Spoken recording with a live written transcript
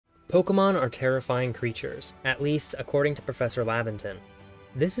Pokemon are terrifying creatures, at least according to Professor Laventon.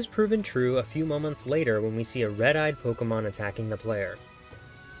 This is proven true a few moments later when we see a red-eyed Pokemon attacking the player.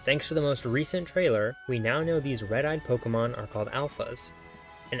 Thanks to the most recent trailer, we now know these red-eyed Pokemon are called alphas.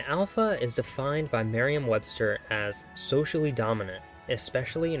 An alpha is defined by Merriam-Webster as socially dominant,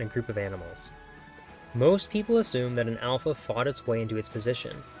 especially in a group of animals. Most people assume that an alpha fought its way into its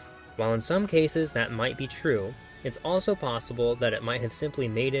position. While in some cases that might be true, it's also possible that it might have simply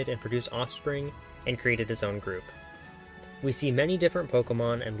mated and produced offspring and created its own group. We see many different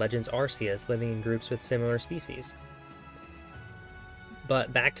Pokemon and Legends Arceus living in groups with similar species.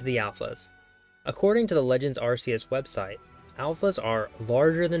 But back to the alphas. According to the Legends Arceus website, alphas are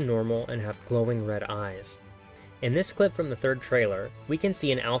larger than normal and have glowing red eyes. In this clip from the third trailer, we can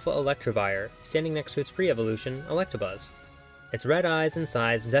see an alpha Electivire standing next to its pre-evolution Electabuzz. Its red eyes and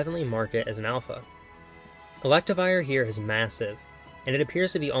size definitely mark it as an alpha. Electivire here is massive, and it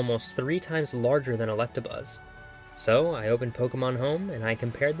appears to be almost 3 times larger than Electabuzz. So I opened Pokemon Home and I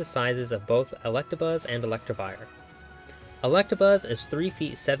compared the sizes of both Electabuzz and Electivire. Electabuzz is 3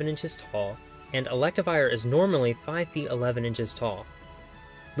 feet 7 inches tall, and Electivire is normally 5 feet 11 inches tall.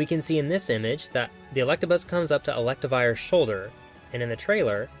 We can see in this image that the Electabuzz comes up to Electivire's shoulder, and in the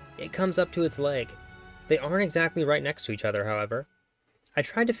trailer, it comes up to its leg. They aren't exactly right next to each other, however. I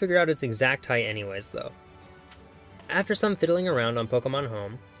tried to figure out its exact height anyways, though. After some fiddling around on Pokemon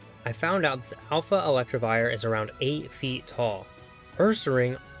Home, I found out that Alpha Electivire is around 8 feet tall.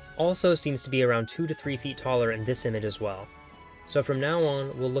 Ursaring also seems to be around 2 to 3 feet taller in this image as well. So from now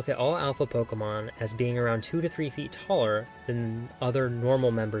on, we'll look at all alpha Pokemon as being around 2 to 3 feet taller than other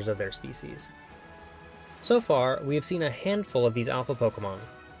normal members of their species. So far, we have seen a handful of these alpha Pokemon.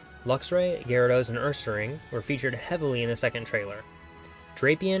 Luxray, Gyarados, and Ursaring were featured heavily in the second trailer.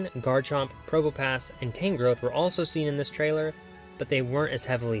 Drapion, Garchomp, Probopass, and Tangrowth were also seen in this trailer, but they weren't as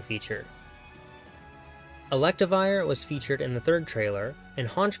heavily featured. Electivire was featured in the third trailer, and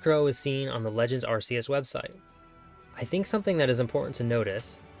Honchkrow was seen on the Legends Arceus website. I think something that is important to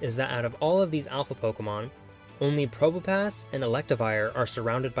notice is that out of all of these alpha Pokemon, only Probopass and Electivire are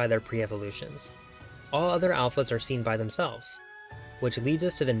surrounded by their pre-evolutions. All other alphas are seen by themselves, which leads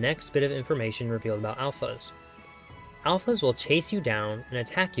us to the next bit of information revealed about alphas. Alphas will chase you down and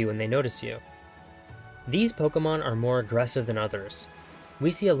attack you when they notice you. These Pokemon are more aggressive than others.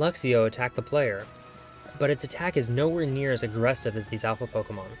 We see a Luxio attack the player, but its attack is nowhere near as aggressive as these alpha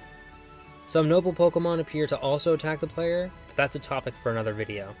Pokemon. Some noble Pokemon appear to also attack the player, but that's a topic for another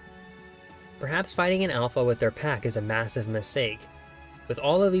video. Perhaps fighting an alpha with their pack is a massive mistake. With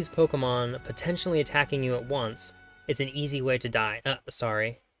all of these Pokemon potentially attacking you at once, it's an easy way to die.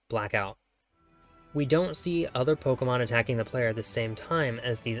 Blackout. We don't see other Pokemon attacking the player at the same time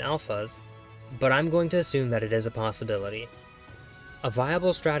as these alphas, but I'm going to assume that it is a possibility. A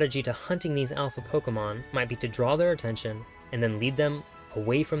viable strategy to hunting these alpha Pokemon might be to draw their attention and then lead them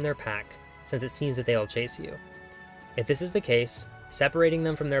away from their pack, since it seems that they'll chase you. If this is the case, separating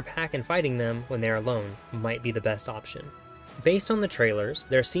them from their pack and fighting them when they are alone might be the best option. Based on the trailers,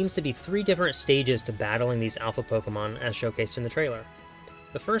 there seems to be 3 different stages to battling these alpha Pokemon as showcased in the trailer.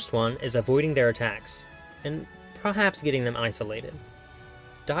 The first one is avoiding their attacks, and perhaps getting them isolated.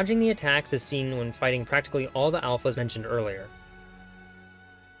 Dodging the attacks is seen when fighting practically all the alphas mentioned earlier.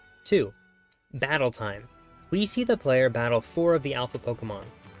 2. Battle time. We see the player battle 4 of the alpha Pokemon: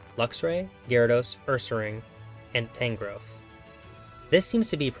 Luxray, Gyarados, Ursaring, and Tangrowth. This seems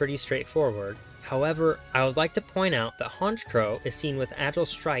to be pretty straightforward. However, I would like to point out that Honchkrow is seen with Agile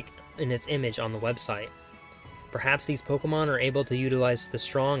Strike in its image on the website. Perhaps these Pokemon are able to utilize the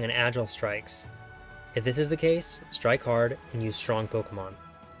strong and agile strikes. If this is the case, strike hard and use strong Pokemon.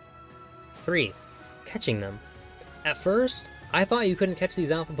 3. Catching them. At first, I thought you couldn't catch these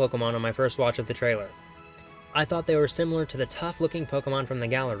alpha Pokemon on my first watch of the trailer. I thought they were similar to the tough-looking Pokemon from the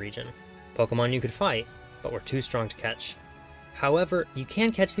Galar region. Pokemon you could fight, but were too strong to catch. However, you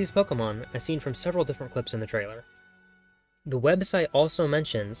can catch these Pokemon, as seen from several different clips in the trailer. The website also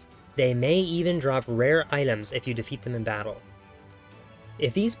mentions they may even drop rare items if you defeat them in battle.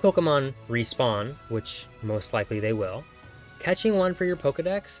 If these Pokemon respawn, which most likely they will, catching one for your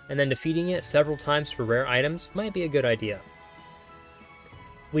Pokedex and then defeating it several times for rare items might be a good idea.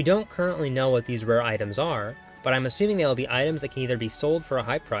 We don't currently know what these rare items are, but I'm assuming they will be items that can either be sold for a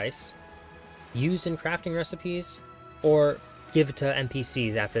high price, used in crafting recipes, or give to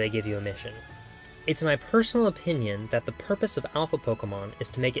NPCs after they give you a mission. It's my personal opinion that the purpose of alpha Pokemon is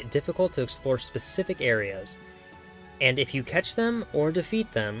to make it difficult to explore specific areas, and if you catch them or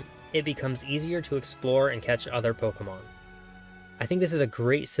defeat them, it becomes easier to explore and catch other Pokemon. I think this is a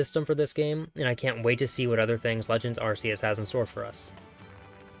great system for this game, and I can't wait to see what other things Legends Arceus has in store for us.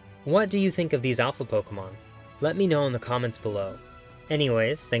 What do you think of these alpha Pokemon? Let me know in the comments below.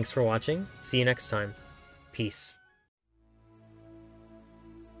 Anyways, thanks for watching, see you next time. Peace.